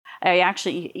I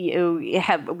actually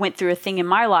have went through a thing in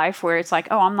my life where it's like,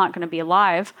 oh, I'm not going to be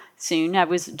alive soon. I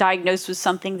was diagnosed with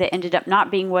something that ended up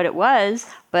not being what it was,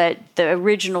 but the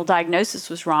original diagnosis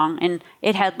was wrong, and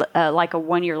it had like a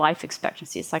 1-year life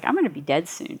expectancy. It's like, I'm going to be dead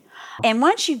soon. And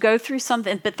once you go through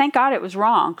something, but thank God it was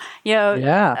wrong.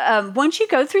 Once you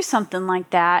go through something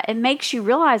like that, it makes you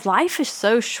realize life is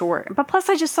so short. But plus,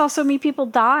 I just saw so many people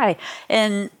die,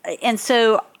 and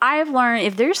so I've learned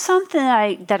if there's something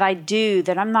that I do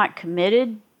that I'm not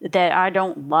committed, that I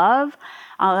don't love,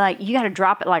 you got to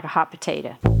drop it like a hot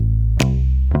potato.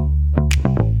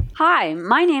 Hi,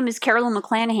 my name is Carolyn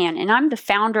McClanahan, and I'm the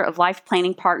founder of Life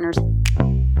Planning Partners.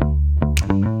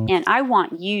 And I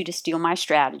want you to steal my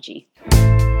strategy.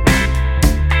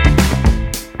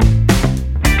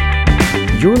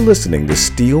 You're listening to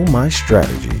Steal My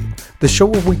Strategy, the show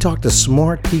where we talk to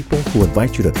smart people who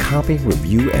invite you to copy,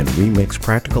 review, and remix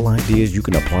practical ideas you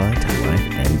can apply to life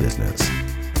and business.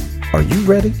 Are you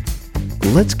ready?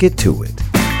 Let's get to it.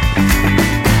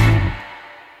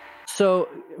 So,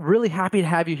 really happy to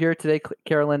have you here today,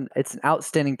 Carolyn. It's an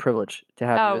outstanding privilege to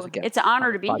have you as a guest. It's an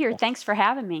honor to be here. Thanks for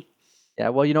having me. Yeah,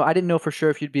 well, I didn't know for sure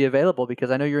if you'd be available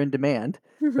because I know you're in demand,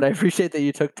 but I appreciate that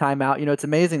you took time out. It's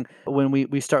amazing when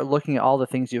we start looking at all the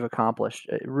things you've accomplished.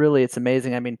 It's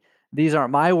amazing. I mean, these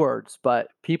aren't my words, but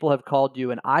people have called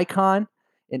you an icon,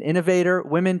 an innovator,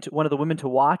 one of the women to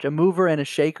watch, a mover and a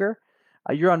shaker.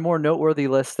 You're on more noteworthy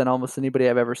lists than almost anybody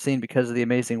I've ever seen because of the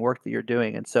amazing work that you're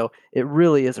doing. And so it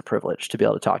really is a privilege to be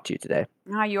able to talk to you today.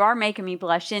 Oh, you are making me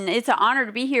blush, and it's an honor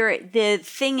to be here. The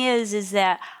thing is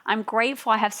that I'm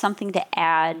grateful I have something to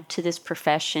add to this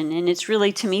profession, and it's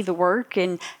really, to me, the work.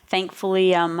 And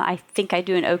thankfully, I think I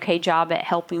do an okay job at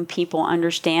helping people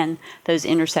understand those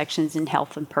intersections in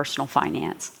health and personal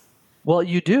finance. Well,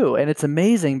 you do, and it's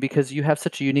amazing because you have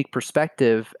such a unique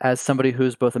perspective as somebody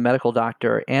who's both a medical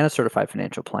doctor and a certified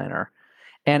financial planner.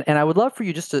 And I would love for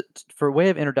you just for a way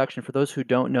of introduction, for those who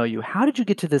don't know you, how did you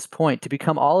get to this point to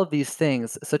become all of these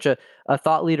things, such a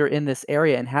thought leader in this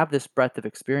area and have this breadth of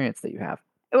experience that you have?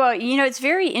 Well, it's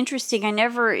very interesting.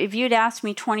 If you'd asked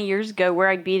me 20 years ago where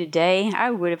I'd be today,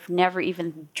 I would have never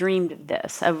even dreamed of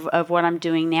this, of what I'm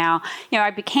doing now.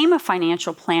 I became a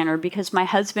financial planner because my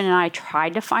husband and I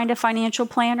tried to find a financial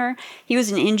planner. He was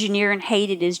an engineer and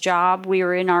hated his job. We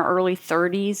were in our early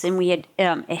 30s, and we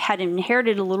had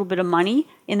inherited a little bit of money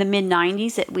in the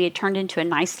mid-90s that we had turned into a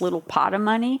nice little pot of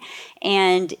money.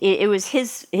 And it was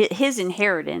his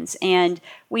inheritance. And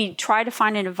we tried to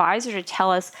find an advisor to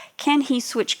tell us, can he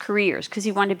switch careers? Because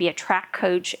he wanted to be a track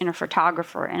coach and a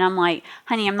photographer. And I'm like,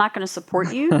 honey, I'm not going to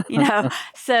support you,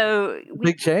 So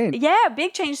big change. Yeah,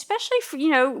 big change, especially for,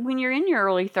 when you're in your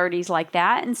early 30s like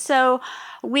that. And so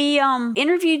we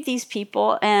interviewed these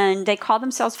people, and they called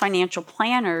themselves financial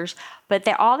planners, but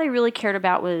all they really cared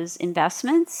about was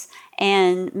investments.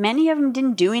 And many of them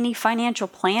didn't do any financial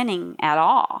planning at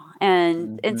all.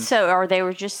 And or they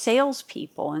were just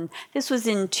salespeople. And this was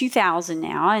in 2000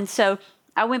 now. And so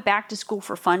I went back to school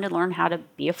for fun to learn how to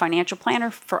be a financial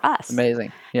planner for us.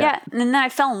 Amazing. Yeah. And then I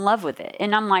fell in love with it.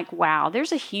 And I'm like, wow,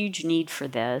 there's a huge need for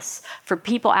this, for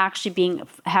people actually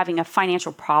having a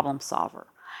financial problem solver.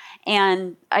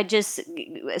 And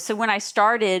so when I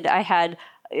started, I had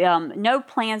no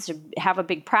plans to have a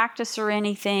big practice or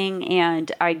anything.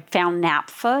 And I found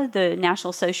NAPFA, the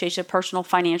National Association of Personal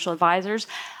Financial Advisors.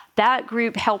 That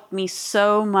group helped me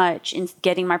so much in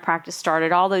getting my practice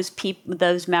started. All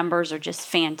those members are just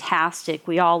fantastic.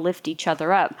 We all lift each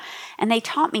other up. And they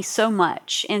taught me so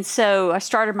much. And so I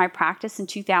started my practice in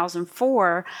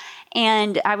 2004.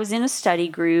 And I was in a study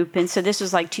group. And so this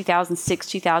was like 2006,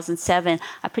 2007.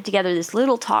 I put together this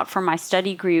little talk for my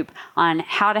study group on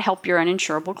how to help your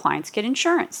uninsurable clients get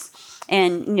insurance.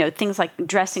 And, things like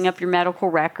dressing up your medical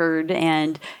record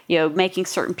and, making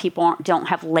certain people don't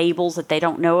have labels that they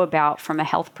don't know about from a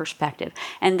health perspective.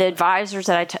 And the advisors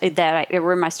that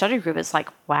were in my study group, it's like,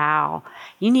 wow,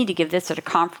 you need to give this at a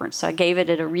conference. So I gave it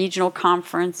at a regional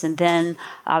conference, and then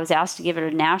I was asked to give it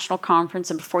at a national conference.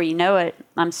 And before you know it,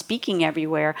 I'm speaking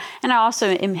everywhere. And I also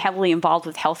am heavily involved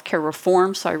with healthcare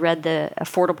reform. So I read the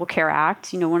Affordable Care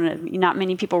Act. Not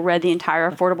many people read the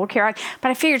entire Affordable Care Act,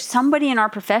 but I figured somebody in our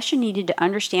profession needed to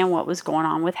understand what was going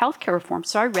on with healthcare reform.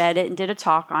 So I read it and did a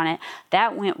talk on it.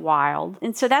 That went wild.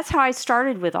 And so that's how I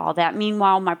started with all that.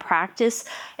 Meanwhile, my practice,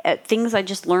 things I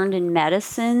just learned in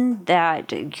medicine,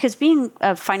 because being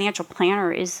a financial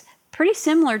planner is pretty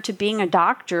similar to being a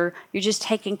doctor. You're just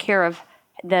taking care of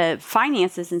the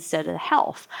finances instead of the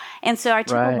health. And so I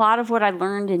took a Right. lot of what I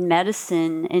learned in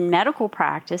medicine, in medical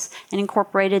practice, and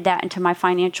incorporated that into my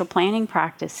financial planning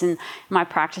practice. And my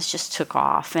practice just took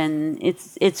off. And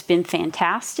it's been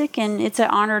fantastic. And it's an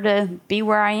honor to be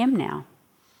where I am now.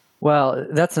 Well,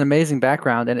 that's an amazing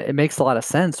background, and it makes a lot of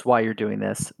sense why you're doing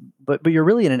this. But you're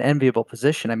really in an enviable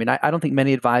position. I mean, I don't think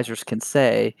many advisors can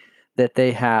say that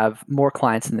they have more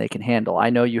clients than they can handle. I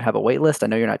know you have a wait list. I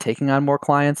know you're not taking on more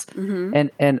clients,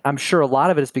 and I'm sure a lot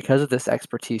of it is because of this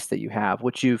expertise that you have,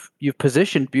 which you've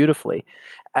positioned beautifully.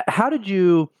 How did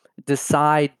you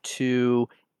decide to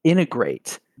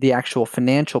integrate the actual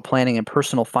financial planning and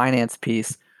personal finance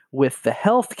piece with the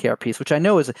healthcare piece, which I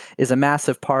know is a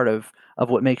massive part of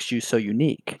what makes you so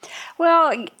unique?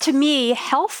 Well, to me,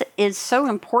 health is so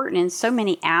important in so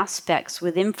many aspects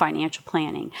within financial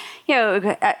planning. You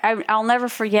know, I'll never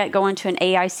forget going to an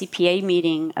AICPA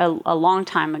meeting a long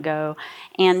time ago,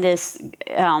 and this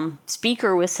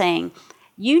speaker was saying,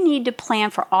 you need to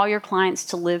plan for all your clients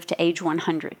to live to age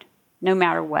 100. No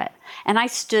matter what. And I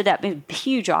stood up in a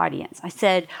huge audience. I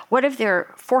said, what if they're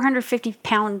a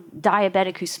 450-pound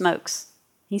diabetic who smokes?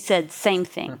 He said, same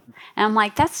thing. And I'm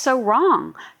like, that's so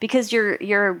wrong, because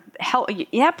your health,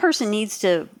 that person needs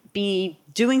to be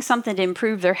doing something to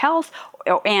improve their health,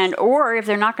 or if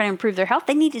they're not going to improve their health,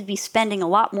 they need to be spending a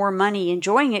lot more money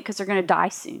enjoying it because they're going to die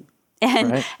soon.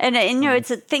 And, Right. and you know, it's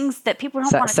things that people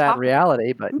don't want to Sad talk about.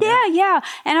 reality, but Yeah.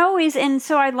 And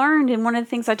so I learned, and one of the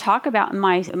things I talk about in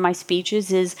my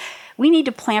speeches is we need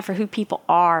to plan for who people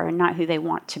are and not who they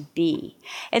want to be.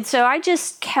 And so I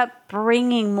just kept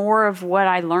bringing more of what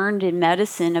I learned in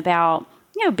medicine about,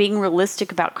 you know, being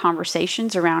realistic about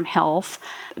conversations around health,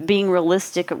 being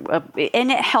realistic,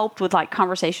 and it helped with like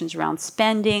conversations around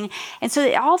spending. And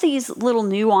so all these little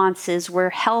nuances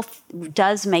where health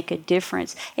does make a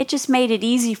difference, it just made it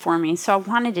easy for me. So I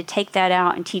wanted to take that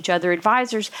out and teach other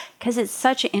advisors because it's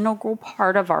such an integral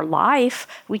part of our life.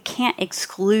 We can't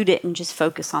exclude it and just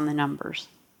focus on the numbers.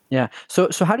 yeah. So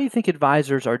how do you think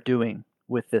advisors are doing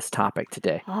with this topic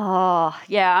today? Oh,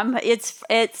 yeah,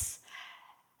 it's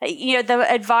you know,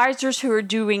 the advisors who are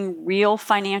doing real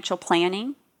financial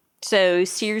planning, so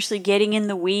seriously getting in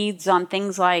the weeds on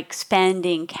things like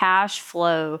spending, cash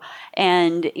flow,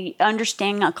 and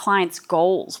understanding a client's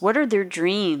goals. What are their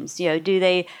dreams? You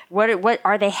know, what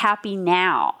are they happy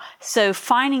now? So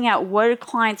finding out what a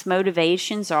client's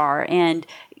motivations are and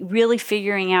really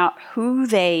figuring out who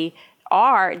they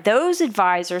are. Those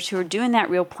advisors who are doing that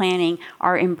real planning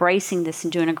are embracing this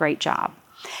and doing a great job.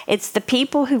 It's the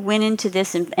people who went into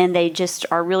this and they just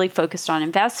are really focused on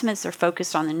investments. They're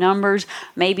focused on the numbers.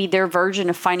 Maybe their version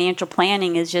of financial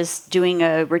planning is just doing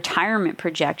a retirement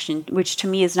projection, which to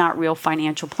me is not real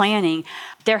financial planning.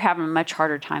 They're having a much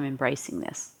harder time embracing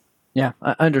this. Yeah,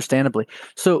 understandably.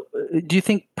 So, do you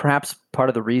think perhaps part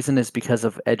of the reason is because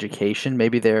of education?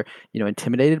 Maybe they're,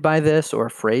 intimidated by this or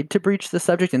afraid to breach the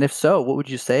subject? And if so, what would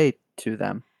you say to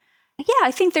them? Yeah,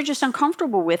 I think they're just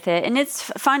uncomfortable with it. And it's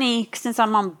funny since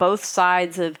I'm on both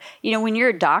sides of, when you're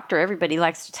a doctor, everybody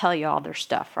likes to tell you all their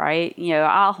stuff, right?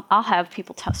 I'll have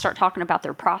people start talking about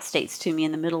their prostates to me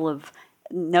in the middle of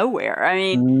nowhere. I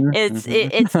mean,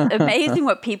 it's amazing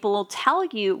what people will tell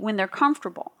you when they're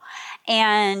comfortable.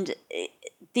 And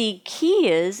the key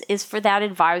is for that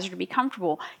advisor to be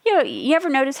comfortable. You ever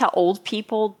notice how old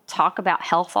people talk about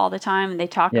health all the time? And they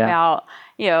talk about,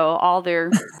 all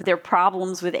their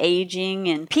problems with aging.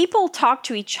 And people talk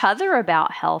to each other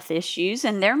about health issues,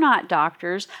 and they're not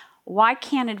doctors. Why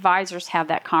can't advisors have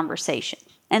that conversation?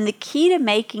 And the key to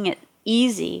making it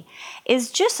easy is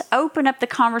just open up the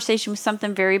conversation with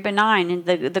something very benign. And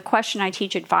the question I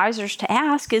teach advisors to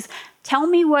ask is, tell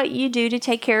me what you do to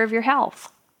take care of your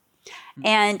health.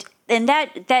 And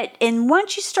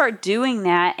once you start doing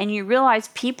that and you realize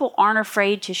people aren't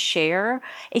afraid to share,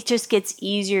 it just gets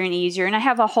easier and easier. And I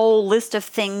have a whole list of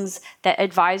things that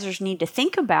advisors need to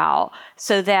think about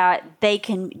so that they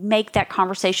can make that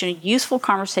conversation a useful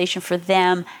conversation for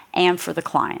them and for the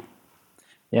client.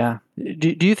 Yeah.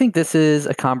 Do you think this is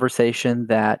a conversation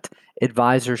that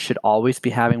advisors should always be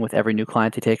having with every new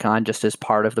client they take on, just as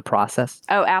part of the process?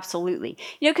 Oh, absolutely.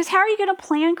 Because how are you going to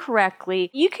plan correctly?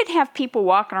 You could have people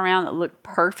walking around that look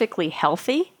perfectly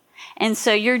healthy. And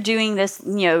so you're doing this,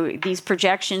 these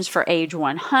projections for age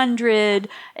 100,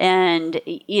 and,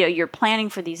 you're planning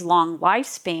for these long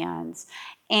lifespans.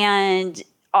 And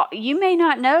you may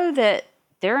not know that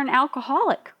they're an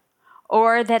alcoholic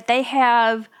or that they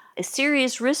have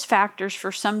serious risk factors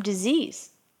for some disease.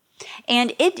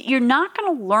 And you're not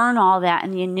going to learn all that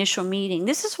in the initial meeting.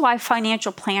 This is why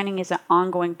financial planning is an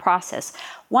ongoing process.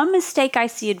 One mistake I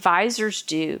see advisors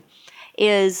do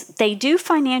is they do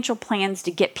financial plans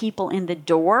to get people in the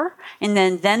door, and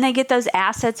then they get those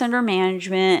assets under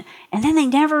management, and then they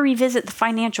never revisit the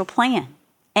financial plan.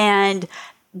 And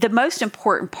the most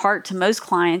important part to most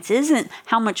clients isn't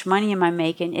how much money am I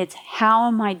making, it's how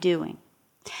am I doing.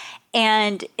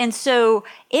 And so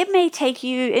it may take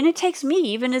you, and it takes me,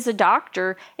 even as a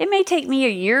doctor, it may take me a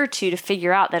year or two to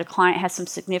figure out that a client has some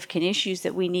significant issues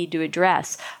that we need to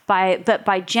address. But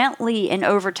by gently and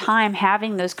over time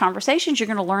having those conversations, you're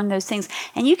going to learn those things,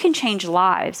 and you can change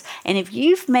lives. And if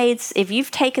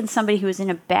you've taken somebody who is in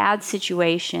a bad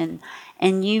situation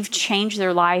and you've changed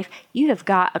their life, you have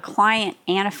got a client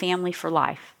and a family for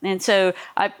life. And so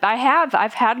I've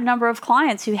had a number of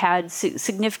clients who had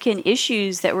significant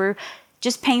issues that were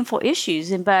just painful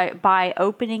issues, and by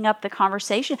opening up the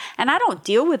conversation, and I don't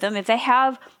deal with them if they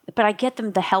have, but I get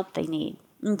them the help they need.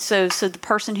 And so the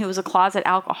person who was a closet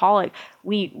alcoholic,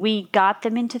 we got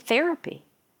them into therapy.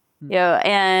 You know,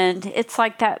 and it's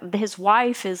like that. His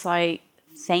wife is like,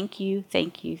 thank you,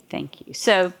 thank you, thank you.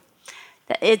 So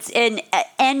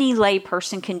any lay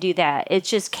person can do that. It's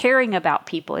just caring about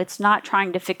people. It's not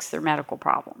trying to fix their medical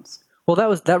problems.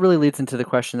 Well, that really leads into the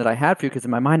question that I had for you, because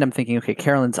in my mind I'm thinking, okay,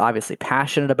 Carolyn's obviously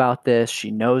passionate about this.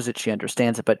 She knows it. She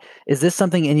understands it. But is this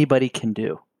something anybody can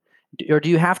do? Or do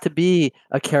you have to be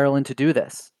a Carolyn to do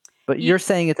this? But you're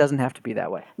saying it doesn't have to be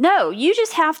that way. No, you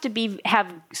just have to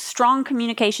have strong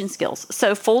communication skills.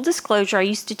 So full disclosure, I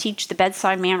used to teach the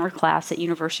bedside manner class at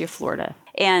University of Florida,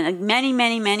 and many,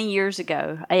 many, many years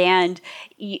ago. And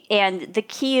the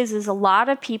key is a lot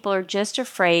of people are just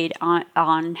afraid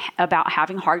about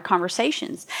having hard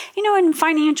conversations. You know, in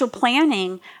financial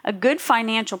planning, a good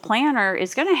financial planner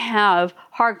is going to have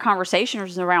hard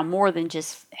conversations around more than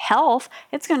just health.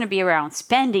 It's going to be around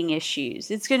spending issues.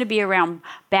 It's going to be around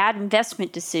bad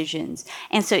investment decisions.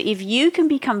 And so if you can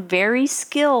become very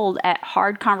skilled at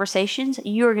hard conversations,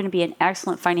 you are going to be an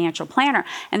excellent financial planner.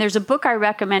 And there's a book I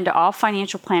recommend to all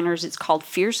financial planners. It's called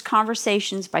Fierce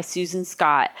Conversations by Susan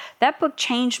Scott. That book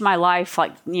changed my life.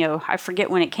 Like, you know, I forget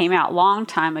when it came out, long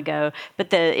time ago, but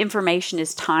the information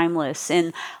is timeless.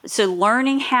 And so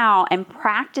learning how and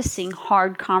practicing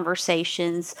hard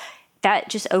conversations, that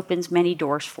just opens many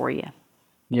doors for you.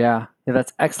 Yeah,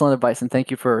 that's excellent advice, and thank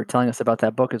you for telling us about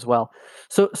that book as well.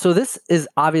 So this is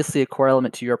obviously a core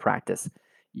element to your practice.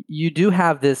 You do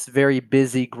have this very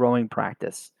busy, growing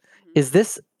practice. Is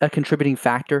this a contributing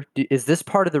factor? Is this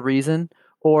part of the reason,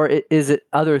 or is it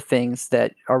other things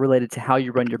that are related to how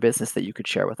you run your business that you could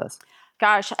share with us?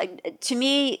 Gosh, to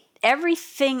me,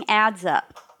 everything adds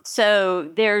up. So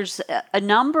there's a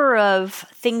number of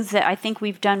things that I think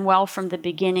we've done well from the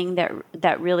beginning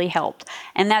that really helped.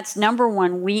 And that's number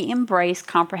one, we embrace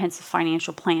comprehensive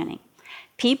financial planning.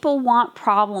 People want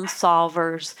problem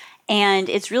solvers. And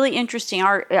it's really interesting.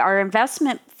 Our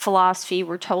investment philosophy,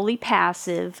 we're totally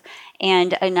passive.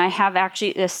 And I have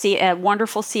actually a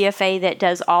wonderful CFA that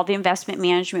does all the investment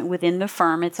management within the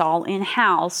firm. It's all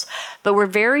in-house. But we're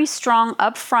very strong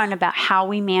upfront about how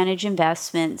we manage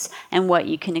investments and what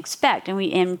you can expect.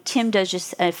 And Tim does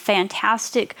just a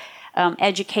fantastic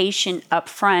education up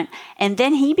front. And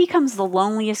then he becomes the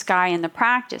loneliest guy in the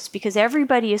practice because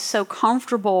everybody is so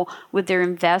comfortable with their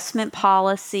investment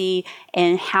policy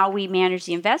and how we manage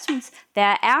the investments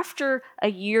that after a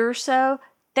year or so,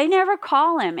 they never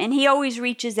call him. And he always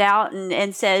reaches out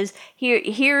and says,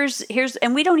 here's,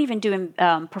 and we don't even do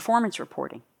performance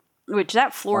reporting, which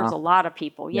that floors a lot of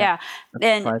people. Yeah.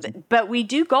 But we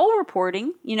do goal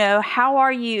reporting, you know, how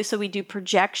are you? So we do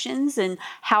projections and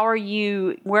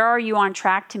where are you on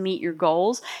track to meet your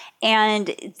goals? And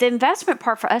the investment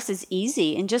part for us is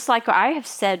easy. And just like I have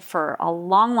said for a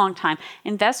long, long time,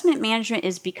 investment management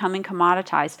is becoming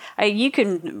commoditized. You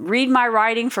can read my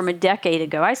writing from a decade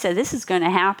ago. I said, this is going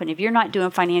to happen. If you're not doing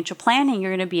financial planning,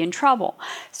 you're going to be in trouble.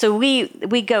 So we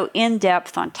go in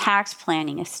depth on tax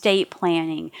planning, estate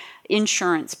planning,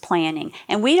 insurance planning,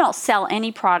 and we don't sell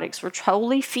any products. We're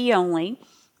totally fee only.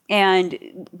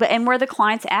 And we're the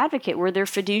client's advocate. We're their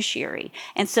fiduciary.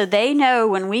 And so they know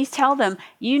when we tell them,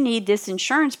 you need this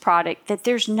insurance product, that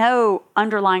there's no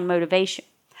underlying motivation.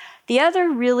 The other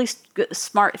really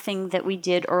smart thing that we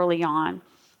did early on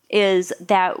is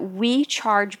that we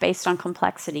charge based on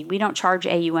complexity. We don't charge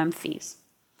AUM fees.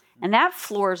 And that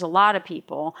floors a lot of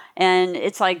people. And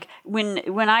it's like when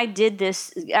I did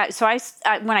this,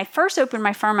 when I first opened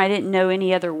my firm, I didn't know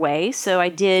any other way. So I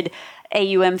did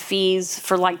AUM fees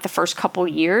for like the first couple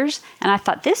years. And I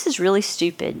thought, this is really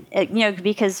stupid,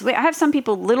 because I have some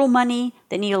people little money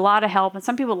that need a lot of help and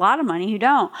some people a lot of money who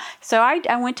don't. So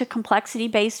I went to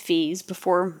complexity-based fees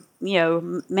before,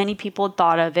 many people had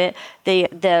thought of it. The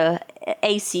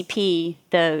ACP,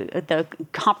 the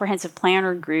Comprehensive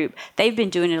Planner Group, they've been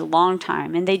doing it a long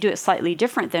time and they do it slightly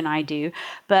different than I do.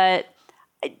 But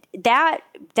that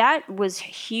was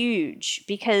huge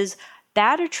because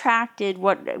that attracted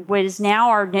what is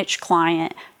now our niche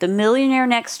client, the millionaire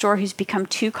next door who's become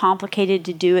too complicated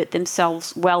to do it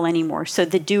themselves well anymore. So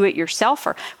the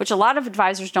do-it-yourselfer, which a lot of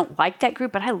advisors don't like that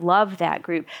group, but I love that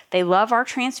group. They love our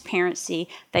transparency.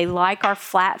 They like our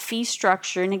flat fee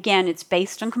structure. And again, it's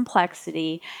based on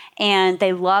complexity. And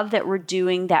they love that we're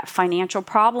doing that financial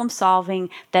problem solving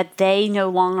that they no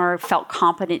longer felt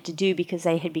competent to do because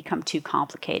they had become too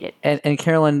complicated. And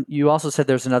Carolyn, you also said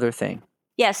there's another thing.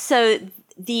 Yes. So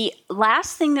the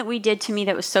last thing that we did to me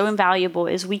that was so invaluable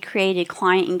is we created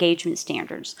client engagement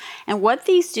standards. And what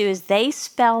these do is they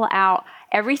spell out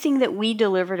everything that we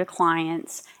deliver to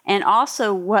clients and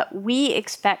also what we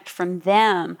expect from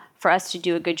them for us to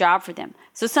do a good job for them.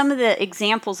 So some of the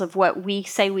examples of what we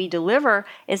say we deliver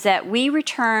is that we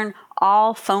return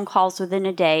all phone calls within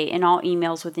a day and all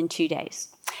emails within 2 days.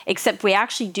 Except we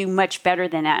actually do much better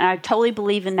than that. And I totally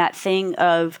believe in that thing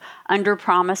of under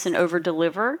promise and over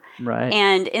deliver. Right.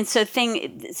 And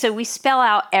so we spell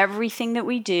out everything that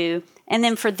we do. And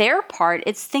then for their part,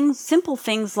 it's simple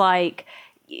things like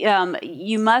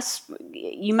you must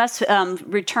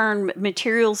return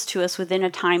materials to us within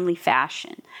a timely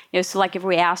fashion. So like if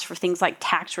we ask for things like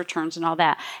tax returns and all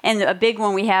that. And a big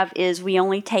one we have is we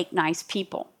only take nice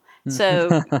people.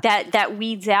 So that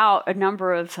weeds out a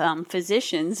number of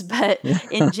physicians, but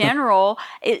in general,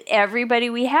 everybody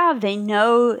we have, they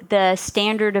know the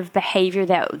standard of behavior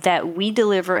that we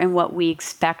deliver and what we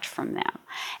expect from them.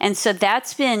 And so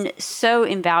that's been so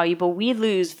invaluable. We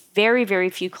lose very, very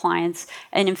few clients.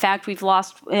 And in fact, we've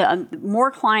lost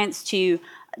more clients to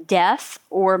death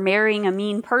or marrying a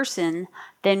mean person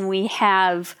than we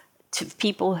have to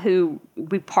people who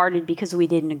we parted because we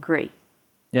didn't agree.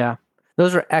 Yeah.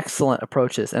 Those are excellent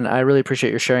approaches, and I really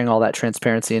appreciate your sharing all that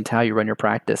transparency into how you run your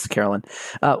practice, Carolyn.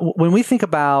 When we think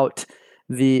about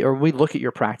we look at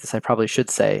your practice, I probably should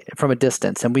say, from a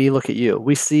distance, and we look at you,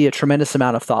 we see a tremendous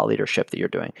amount of thought leadership that you're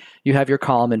doing. You have your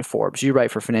column in Forbes. You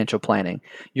write for Financial Planning.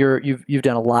 You've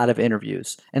done a lot of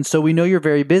interviews, and so we know you're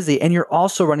very busy, and you're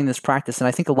also running this practice. And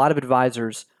I think a lot of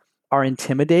advisors are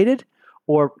intimidated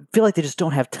or feel like they just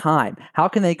don't have time. How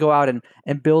can they go out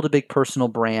and build a big personal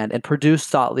brand and produce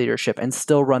thought leadership and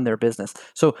still run their business?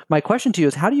 So my question to you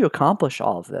is, how do you accomplish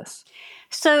all of this?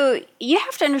 So you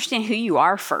have to understand who you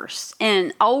are first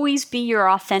and always be your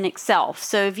authentic self.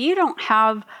 So if you don't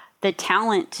have the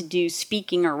talent to do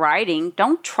speaking or writing,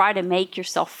 don't try to make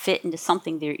yourself fit into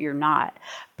something that you're not.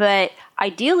 But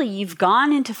ideally, you've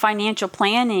gone into financial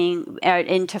planning,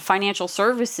 into financial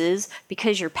services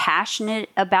because you're passionate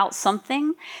about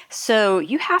something. So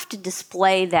you have to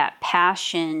display that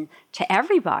passion to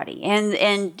everybody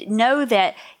and know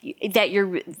that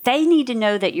they need to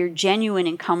know that you're genuine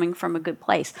and coming from a good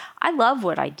place. I love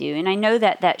what I do, and I know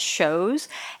that shows.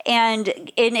 And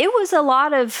it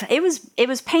was it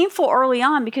was painful early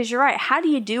on because you're right. How do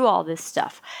you do all this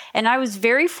stuff? And I was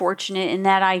very fortunate in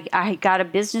that I got a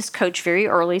business coach very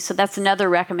early. So that's another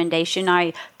recommendation.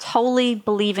 I totally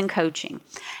believe in coaching.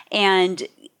 And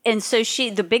so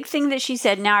the big thing that she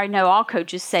said, now I know all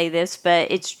coaches say this, but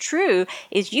it's true,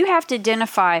 is you have to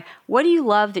identify what do you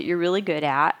love that you're really good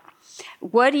at?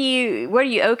 What are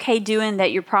you okay doing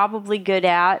that you're probably good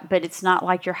at, but it's not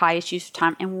like your highest use of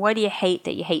time? And what do you hate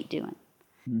that you hate doing?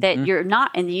 That you're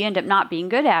not, and you end up not being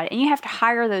good at it. And you have to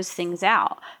hire those things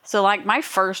out. So like my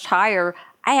first hire,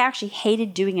 I actually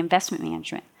hated doing investment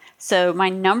management. So my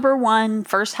number one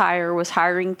first hire was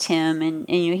hiring Tim, and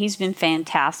he's been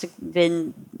fantastic,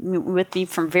 been with me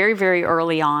from very, very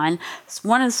early on. It's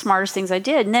one of the smartest things I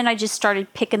did. And then I just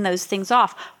started picking those things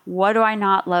off. What do I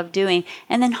not love doing?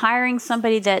 And then hiring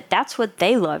somebody that's what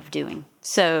they love doing.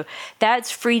 So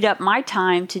that's freed up my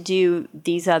time to do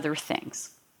these other things.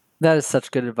 That is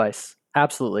such good advice.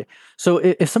 Absolutely. So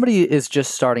if somebody is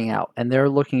just starting out and they're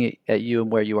looking at you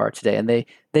and where you are today, and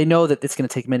they know that it's going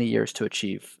to take many years to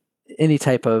achieve any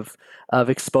type of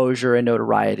exposure and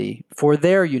notoriety for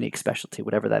their unique specialty,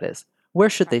 whatever that is, where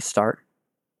should they start?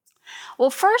 Well,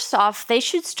 first off, they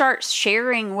should start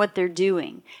sharing what they're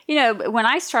doing. When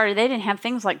I started, they didn't have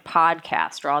things like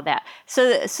podcasts or all that.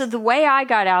 So the way I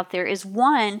got out there is,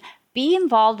 one, be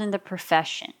involved in the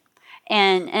profession.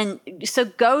 And so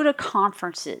go to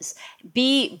conferences,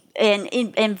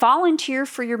 and volunteer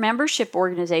for your membership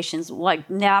organizations like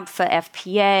NABFA,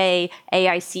 FPA,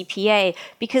 AICPA,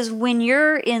 because when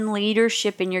you're in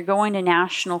leadership and you're going to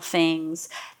national things,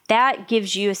 that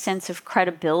gives you a sense of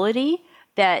credibility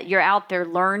that you're out there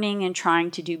learning and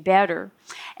trying to do better.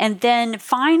 And then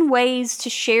find ways to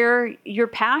share your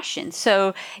passion.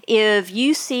 So if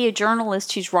you see a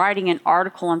journalist who's writing an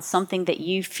article on something that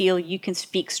you feel you can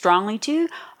speak strongly to,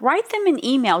 write them an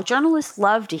email. Journalists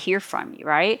love to hear from you,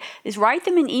 right? Is write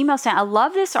them an email saying, I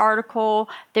love this article.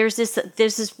 There's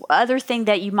this other thing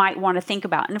that you might want to think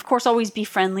about. And of course, always be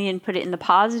friendly and put it in the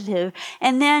positive.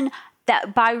 And then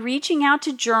that by reaching out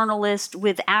to journalists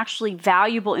with actually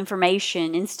valuable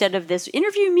information instead of this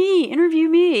interview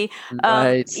me.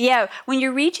 Right. When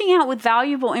you're reaching out with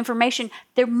valuable information,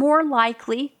 they're more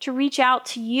likely to reach out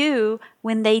to you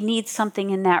when they need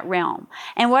something in that realm.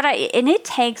 And it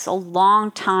takes a long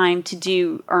time to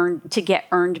get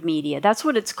earned media. That's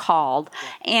what it's called.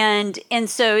 Yeah. And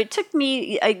so it took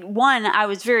me I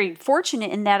was very fortunate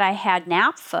in that I had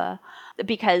NABFA,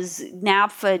 because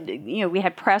NABFA, we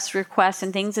had press requests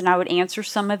and things, and I would answer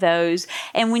some of those.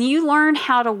 And when you learn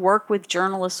how to work with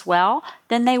journalists well,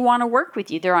 then they want to work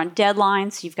with you. They're on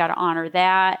deadlines, so you've got to honor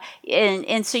that.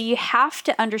 And so you have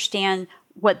to understand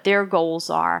what their goals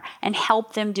are and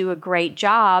help them do a great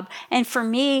job. And for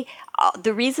me,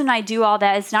 the reason I do all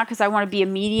that is not because I want to be a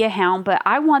media hound, but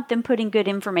I want them putting good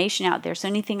information out there. So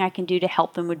anything I can do to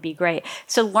help them would be great.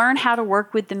 So learn how to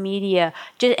work with the media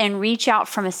and reach out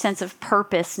from a sense of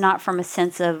purpose, not from a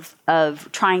sense of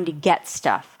trying to get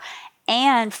stuff.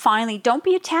 And finally, don't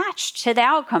be attached to the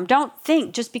outcome. Don't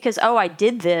think just because, I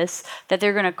did this, that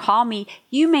they're going to call me.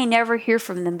 You may never hear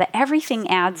from them, but everything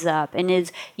adds up. And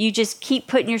as you just keep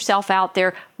putting yourself out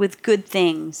there with good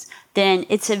things, then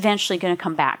it's eventually going to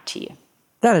come back to you.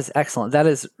 That is excellent. That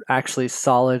is actually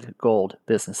solid gold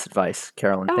business advice,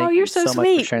 Carolyn. Thank you so much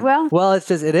for sharing. Well,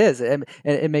 it is.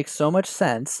 It makes so much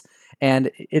sense. And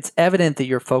it's evident that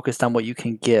you're focused on what you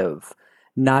can give,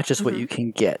 not just what you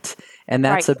can get. And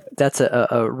that's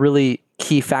a really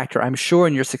key factor, I'm sure,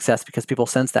 in your success, because people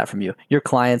sense that from you. Your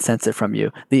clients sense it from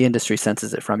you. The industry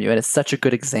senses it from you. And it's such a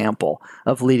good example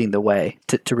of leading the way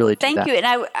to really do that. Thank you.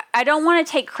 And I don't want to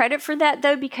take credit for that,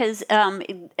 though, because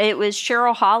it was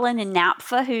Cheryl Holland and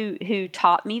NABFA who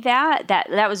taught me that.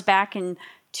 That was back in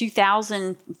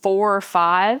 2004 or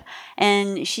 5,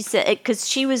 and she said, because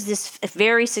she was this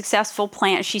very successful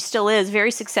planner, she still is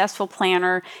very successful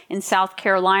planner in South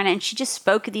Carolina, and she just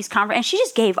spoke at these conferences, and she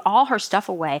just gave all her stuff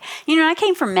away. I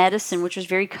came from medicine, which was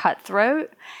very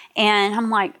cutthroat, and I'm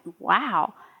like,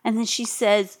 wow. And then she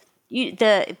says,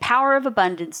 the power of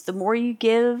abundance, the more you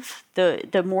give,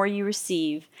 the more you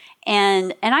receive.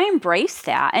 And I embrace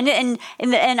that. And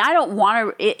I don't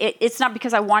want to, it's not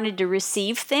because I wanted to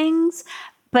receive things,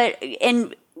 but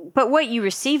what you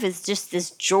receive is just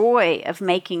this joy of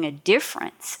making a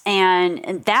difference.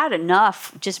 And that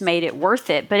enough just made it worth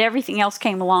it. But everything else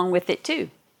came along with it too.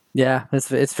 Yeah,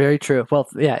 it's very true. Well,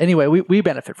 yeah, anyway, we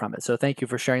benefit from it. So thank you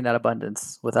for sharing that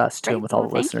abundance with us too, and with all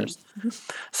the listeners.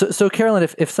 So Carolyn,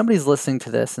 if somebody's listening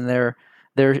to this and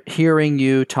they're hearing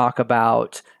you talk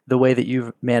about the way that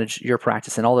you've managed your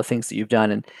practice and all the things that you've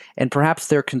done, and perhaps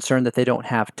they're concerned that they don't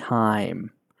have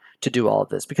time to do all of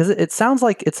this, because it sounds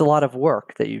like it's a lot of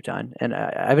work that you've done, and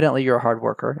evidently you're a hard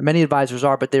worker. Many advisors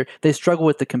are, but they struggle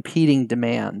with the competing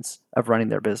demands of running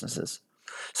their businesses.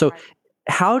 So right.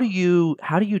 How do you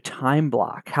time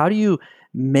block? How do you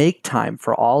make time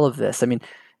for all of this? I mean,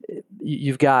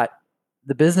 you've got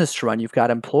the business to run, you've got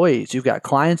employees, you've got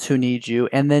clients who need you,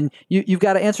 and then you've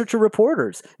got to answer to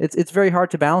reporters. It's very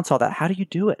hard to balance all that. How do you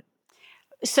do it?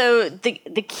 So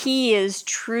the key is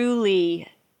truly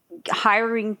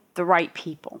hiring the right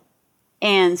people.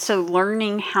 And so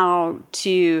learning how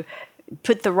to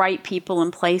put the right people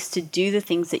in place to do the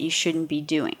things that you shouldn't be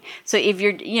doing. So if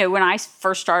you're, when I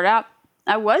first started out,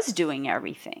 I was doing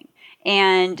everything.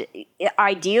 And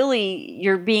ideally,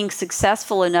 you're being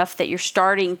successful enough that you're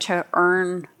starting to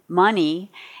earn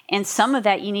money. And some of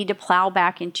that you need to plow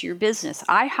back into your business.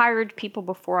 I hired people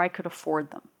before I could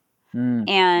afford them.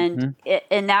 And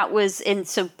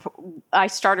so I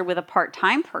started with a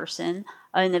part-time person,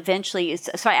 and eventually,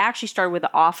 so I actually started with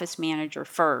the office manager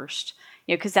first,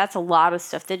 because that's a lot of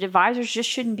stuff that advisors just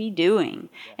shouldn't be doing.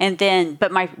 And then,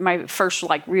 but my first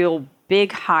real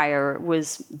big hire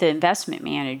was the investment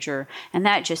manager, and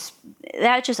that just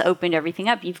that just opened everything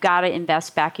up. You've got to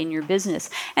invest back in your business.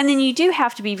 And then you do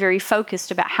have to be very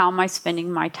focused about how am I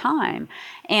spending my time,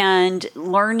 and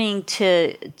learning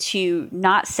to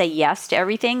not say yes to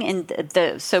everything.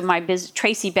 And so my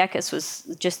Tracy Beckus was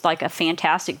just like a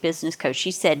fantastic business coach.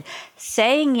 She said,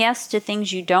 saying yes to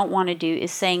things you don't want to do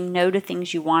is saying no to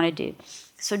things you want to do.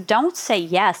 So don't say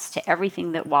yes to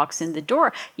everything that walks in the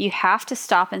door. You have to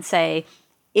stop and say,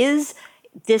 is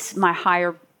this my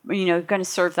higher, going to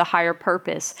serve the higher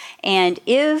purpose? And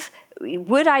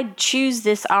would I choose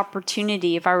this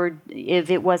opportunity if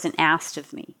it wasn't asked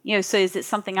of me? So is it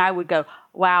something I would go,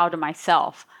 wow, to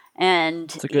myself? And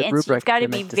it's a good rubric. So you've got to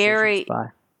be very,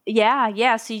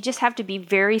 yeah. So you just have to be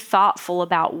very thoughtful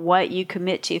about what you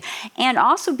commit to, and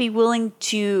also be willing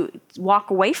to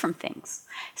walk away from things.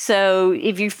 So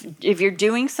if you're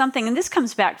doing something, and this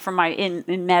comes back from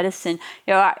in medicine,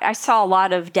 I saw a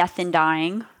lot of death and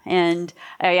dying, and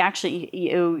I actually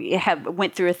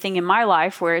went through a thing in my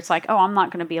life where it's like, oh, I'm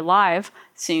not going to be alive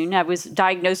soon. I was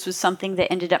diagnosed with something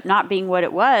that ended up not being what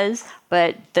it was,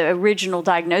 but the original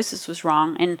diagnosis was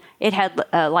wrong, and it had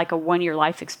like a 1-year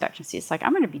life expectancy. It's like,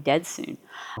 I'm going to be dead soon.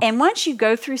 And once you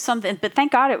go through something, but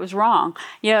thank God it was wrong.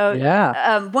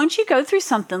 Once you go through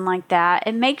something like that,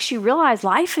 it makes you realize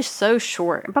life is so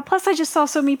short. But plus, I just saw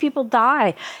so many people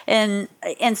die, and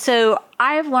so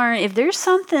I've learned if there's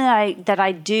something that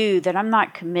I do that I'm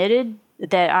not committed,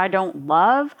 that I don't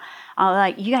love,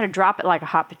 you got to drop it like a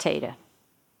hot potato.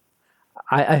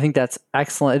 I think that's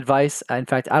excellent advice. In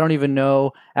fact, I don't even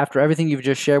know, after everything you've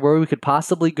just shared, where we could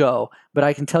possibly go, but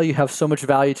I can tell you have so much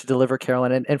value to deliver,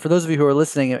 Carolyn. And for those of you who are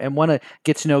listening and want to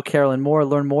get to know Carolyn more,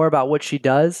 learn more about what she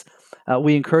does,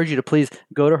 we encourage you to please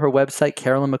go to her website,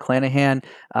 Carolyn McClanahan,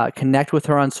 connect with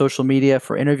her on social media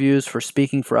for interviews, for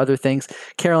speaking, for other things.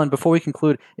 Carolyn, before we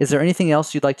conclude, is there anything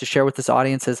else you'd like to share with this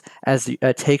audience as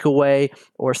a takeaway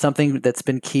or something that's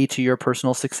been key to your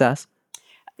personal success?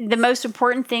 The most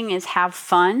important thing is have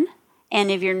fun.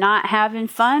 And if you're not having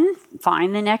fun,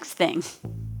 find the next thing.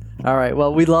 All right.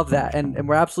 Well, we love that. And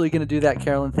we're absolutely going to do that,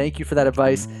 Carolyn. Thank you for that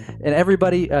advice. And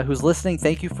everybody who's listening,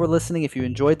 thank you for listening. If you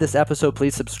enjoyed this episode,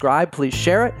 please subscribe. Please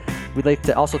share it. We'd like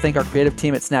to also thank our creative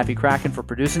team at Snappy Kraken for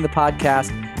producing the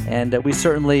podcast. And we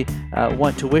certainly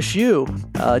want to wish you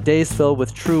days filled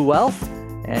with true wealth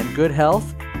and good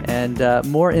health and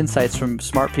more insights from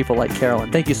smart people like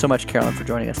Carolyn. Thank you so much, Carolyn, for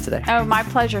joining us today. Oh, my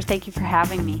pleasure. Thank you for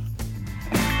having me.